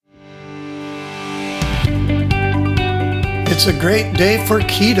It's a great day for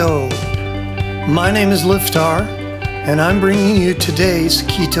keto. My name is Liftar, and I'm bringing you today's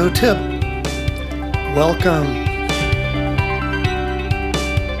keto tip. Welcome.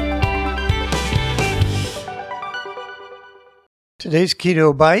 Today's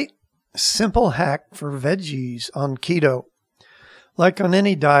keto bite, simple hack for veggies on keto. Like on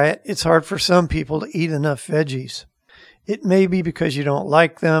any diet, it's hard for some people to eat enough veggies. It may be because you don't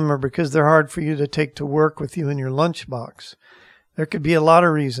like them or because they're hard for you to take to work with you in your lunchbox. There could be a lot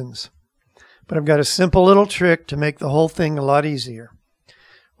of reasons. But I've got a simple little trick to make the whole thing a lot easier.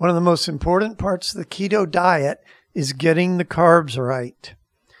 One of the most important parts of the keto diet is getting the carbs right.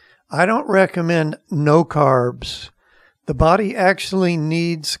 I don't recommend no carbs. The body actually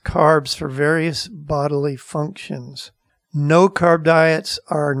needs carbs for various bodily functions. No carb diets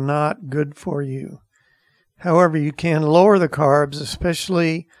are not good for you. However, you can lower the carbs,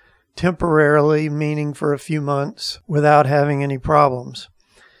 especially temporarily, meaning for a few months, without having any problems.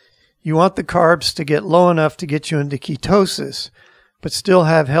 You want the carbs to get low enough to get you into ketosis, but still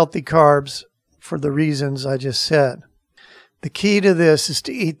have healthy carbs for the reasons I just said. The key to this is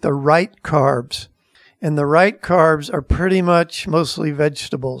to eat the right carbs, and the right carbs are pretty much mostly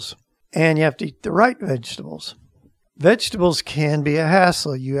vegetables, and you have to eat the right vegetables. Vegetables can be a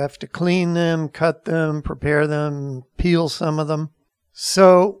hassle. You have to clean them, cut them, prepare them, peel some of them.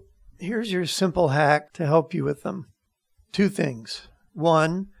 So here's your simple hack to help you with them. 2 things.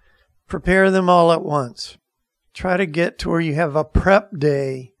 1, prepare them all at once. Try to get to where you have a prep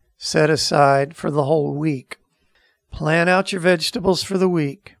day set aside for the whole week. Plan out your vegetables for the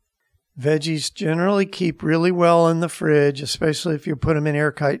week. Veggies generally keep really well in the fridge, especially if you put them in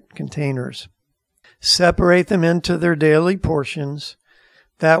airtight containers. Separate them into their daily portions.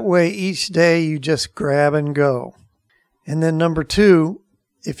 That way each day you just grab and go. And then number 2,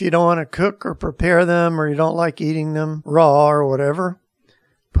 if you don't want to cook or prepare them or you don't like eating them raw or whatever,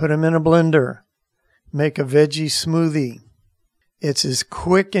 put them in a blender. Make a veggie smoothie. It's as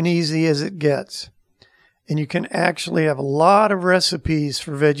quick and easy as it gets. And you can actually have a lot of recipes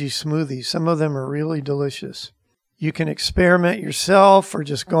for veggie smoothies. Some of them are really delicious. You can experiment yourself or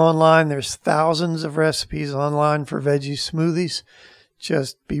just go online. There's thousands of recipes online for veggie smoothies.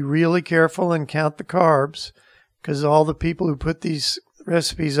 Just be really careful and count the carbs, because all the people who put these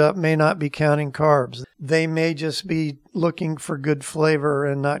recipes up may not be counting carbs. They may just be looking for good flavor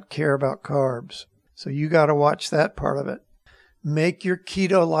and not care about carbs. So you got to watch that part of it. Make your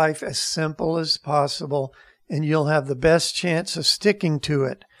keto life as simple as possible, and you'll have the best chance of sticking to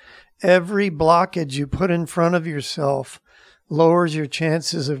it. Every blockage you put in front of yourself lowers your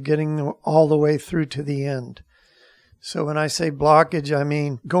chances of getting all the way through to the end. So when I say blockage, I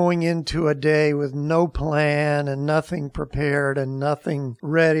mean going into a day with no plan and nothing prepared and nothing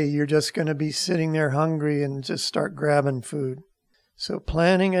ready. You're just going to be sitting there hungry and just start grabbing food. So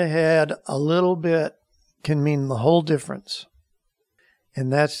planning ahead a little bit can mean the whole difference.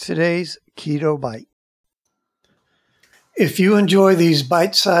 And that's today's Keto Bite. If you enjoy these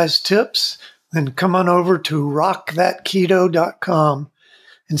bite-sized tips, then come on over to rockthatketo.com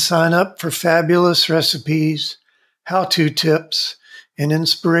and sign up for fabulous recipes, how-to tips, and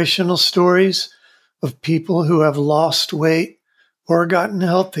inspirational stories of people who have lost weight or gotten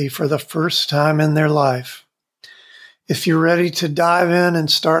healthy for the first time in their life. If you're ready to dive in and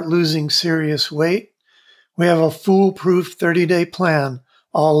start losing serious weight, we have a foolproof 30-day plan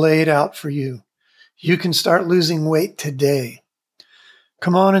all laid out for you. You can start losing weight today.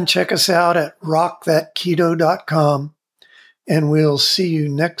 Come on and check us out at rockthatketo.com, and we'll see you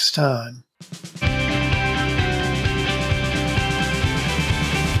next time.